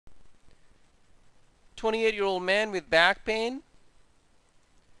28-year-old man with back pain.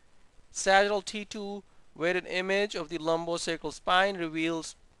 Sagittal T2 weighted image of the lumbosacral spine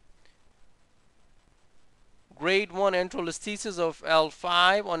reveals grade 1 enterolisthesis of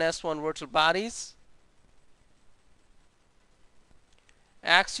L5 on S1 vertebral bodies.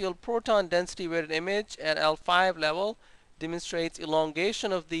 Axial proton density weighted image at L5 level demonstrates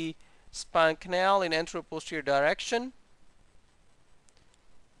elongation of the spine canal in anteroposterior direction.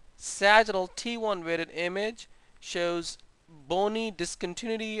 Sagittal T1 weighted image shows bony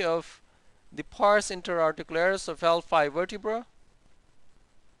discontinuity of the pars interarticularis of L5 vertebra.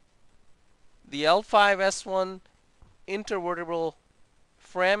 The L5-S1 intervertebral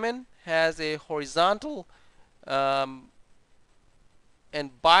foramen has a horizontal and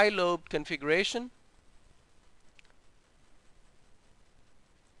bilobed configuration.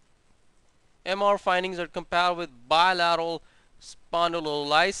 MR findings are compatible with bilateral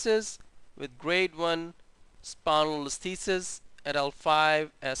spondylolysis with grade 1 spondylolisthesis at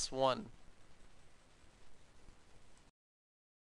L5-S1.